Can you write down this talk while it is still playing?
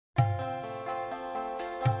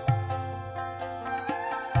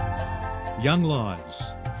Young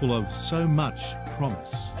lives full of so much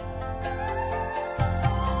promise.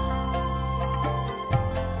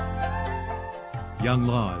 Young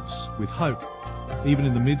lives with hope, even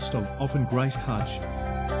in the midst of often great hardship.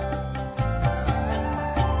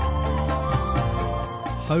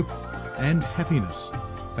 Hope and happiness,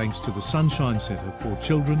 thanks to the Sunshine Centre for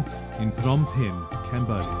Children in Phnom Penh,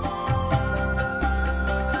 Cambodia.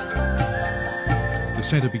 The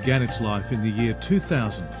centre began its life in the year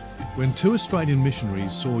 2000, when two Australian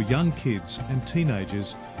missionaries saw young kids and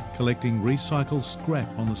teenagers collecting recycled scrap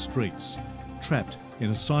on the streets, trapped in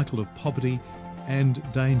a cycle of poverty and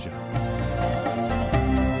danger.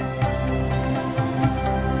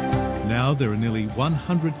 Now there are nearly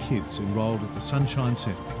 100 kids enrolled at the Sunshine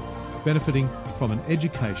Centre, benefiting from an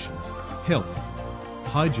education, health,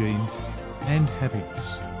 hygiene and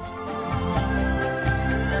happiness.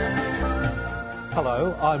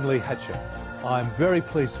 Hello, I'm Lee Hatcher. I'm very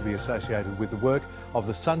pleased to be associated with the work of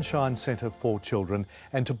the Sunshine Centre for Children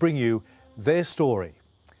and to bring you their story.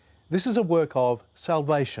 This is a work of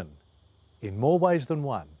salvation in more ways than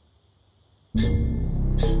one.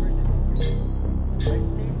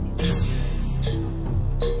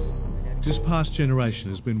 This past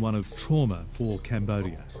generation has been one of trauma for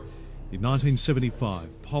Cambodia. In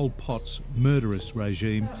 1975, Pol Pot's murderous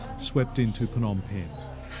regime swept into Phnom Penh.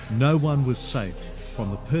 No one was safe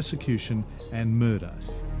from the persecution and murder.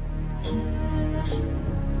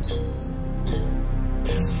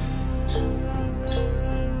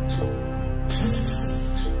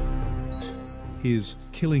 His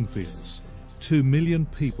killing fields. 2 million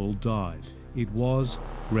people died. It was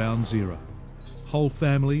ground zero. Whole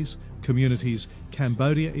families, communities,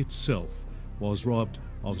 Cambodia itself was robbed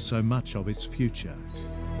of so much of its future.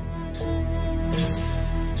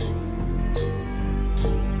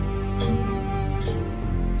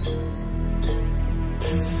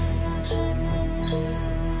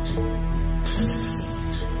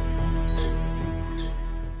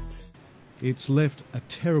 It's left a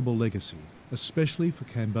terrible legacy, especially for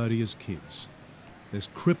Cambodia's kids. There's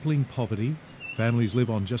crippling poverty. Families live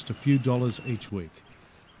on just a few dollars each week.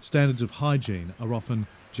 Standards of hygiene are often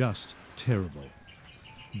just terrible.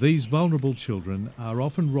 These vulnerable children are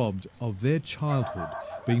often robbed of their childhood,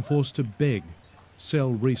 being forced to beg,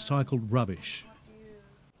 sell recycled rubbish.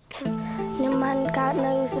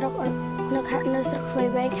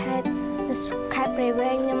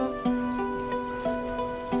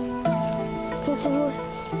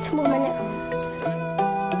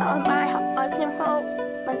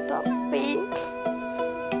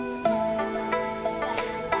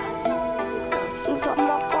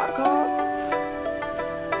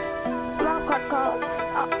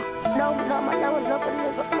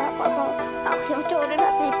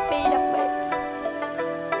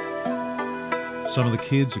 Some of the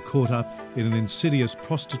kids are caught up in an insidious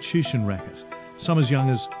prostitution racket, some as young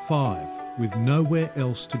as 5, with nowhere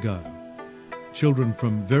else to go. Children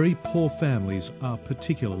from very poor families are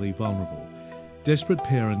particularly vulnerable. Desperate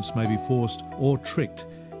parents may be forced or tricked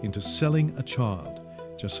into selling a child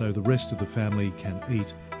just so the rest of the family can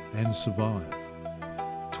eat and survive.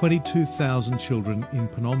 22,000 children in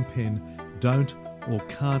Phnom Penh don't or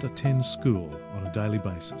can't attend school on a daily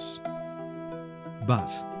basis.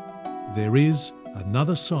 But there is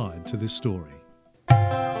another side to this story.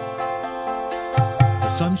 The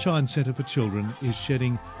Sunshine Centre for Children is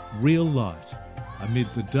shedding real light amid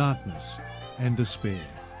the darkness and despair.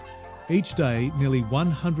 Each day, nearly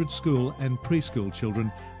 100 school and preschool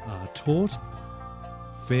children are taught,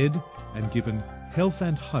 fed and given health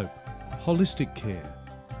and hope, holistic care,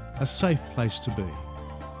 a safe place to be.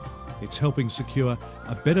 It's helping secure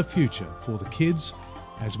a better future for the kids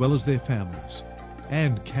as well as their families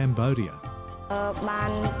and Cambodia.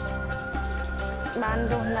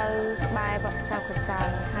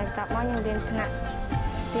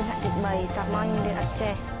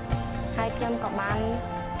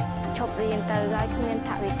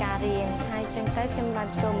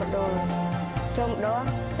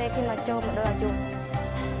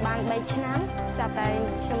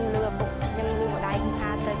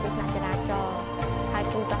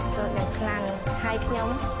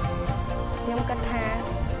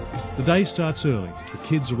 The day starts early. The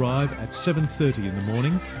kids arrive at 7:30 in the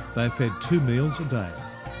morning. They are fed 2 meals a day.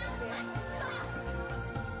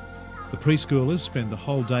 The preschoolers spend the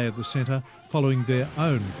whole day at the centre following their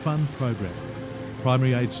own fun program.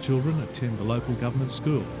 Primary age children attend the local government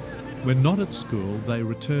school. When not at school, they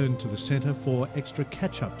return to the centre for extra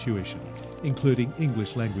catch-up tuition, including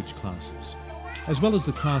English language classes. As well as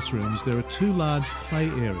the classrooms, there are 2 large play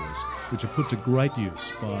areas which are put to great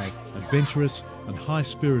use by adventurous and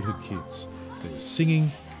high-spirited kids. There's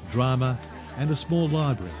singing, drama and a small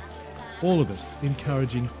library, all of it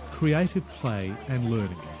encouraging creative play and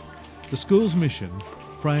learning. The school's mission,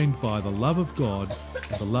 framed by the love of God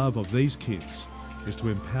and the love of these kids, is to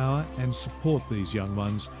empower and support these young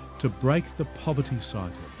ones to break the poverty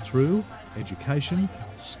cycle through education,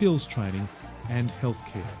 skills training and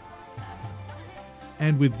healthcare.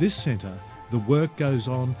 And with this centre, the work goes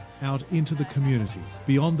on out into the community,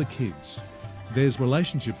 beyond the kids. There's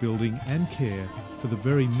relationship building and care for the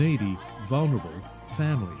very needy, vulnerable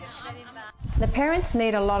families. The parents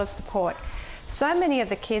need a lot of support. So many of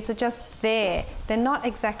the kids are just there. They're not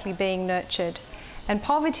exactly being nurtured. And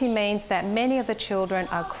poverty means that many of the children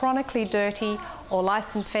are chronically dirty or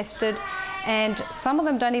lice infested, and some of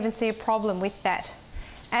them don't even see a problem with that.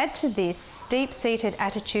 Add to this deep-seated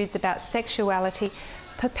attitudes about sexuality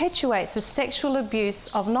perpetuates the sexual abuse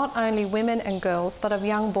of not only women and girls but of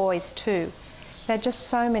young boys too. There are just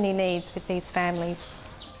so many needs with these families.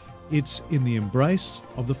 It's in the embrace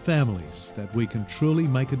of the families that we can truly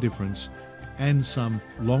make a difference and some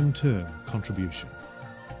long-term contribution.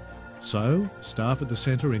 So, staff at the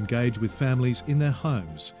centre engage with families in their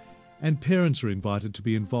homes, and parents are invited to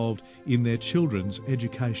be involved in their children's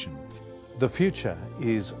education. The future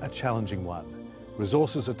is a challenging one.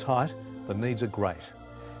 Resources are tight, the needs are great.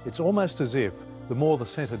 It's almost as if the more the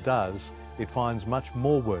centre does, it finds much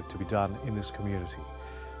more work to be done in this community.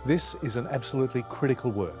 This is an absolutely critical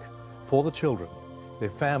work for the children, their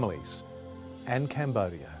families, and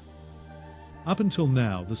Cambodia. Up until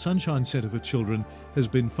now, the Sunshine Centre for Children has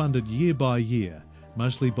been funded year by year,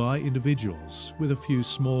 mostly by individuals, with a few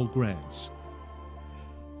small grants.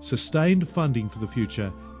 Sustained funding for the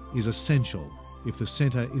future is essential if the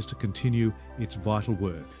centre is to continue its vital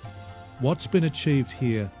work. What's been achieved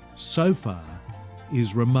here so far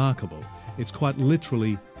is remarkable. It's quite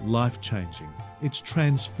literally life-changing. It's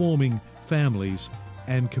transforming families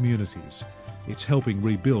and communities. It's helping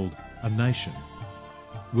rebuild a nation.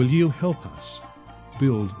 Will you help us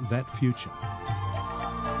build that future?